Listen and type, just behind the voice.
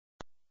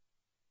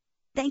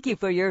Thank you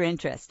for your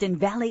interest in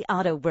Valley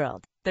Auto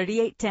World,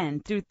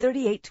 3810 through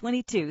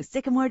 3822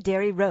 Sycamore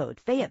Dairy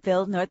Road,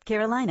 Fayetteville, North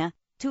Carolina,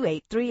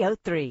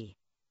 28303.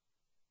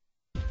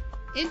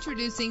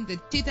 Introducing the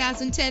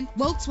 2010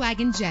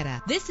 Volkswagen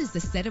Jetta. This is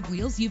the set of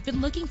wheels you've been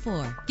looking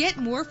for. Get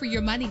more for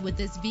your money with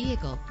this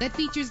vehicle that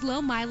features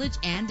low mileage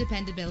and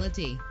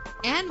dependability.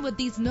 And with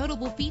these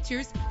notable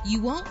features,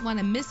 you won't want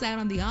to miss out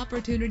on the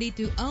opportunity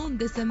to own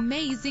this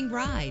amazing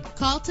ride.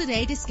 Call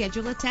today to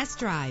schedule a test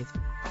drive.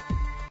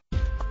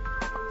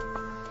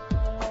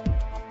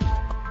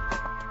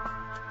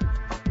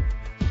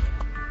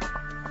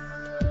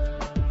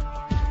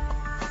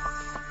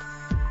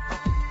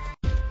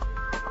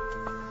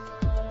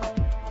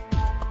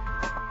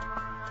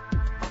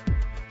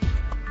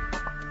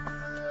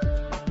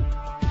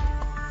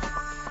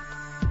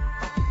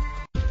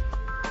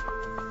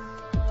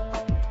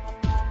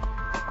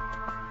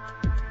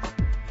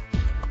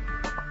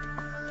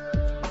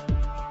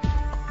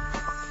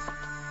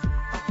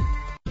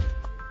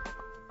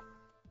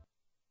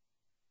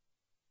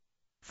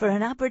 For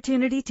an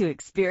opportunity to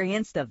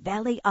experience the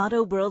Valley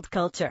Auto World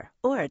culture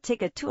or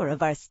take a tour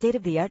of our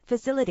state-of-the-art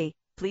facility,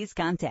 please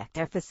contact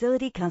our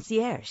facility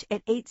concierge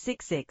at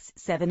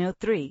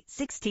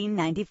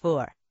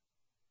 866-703-1694.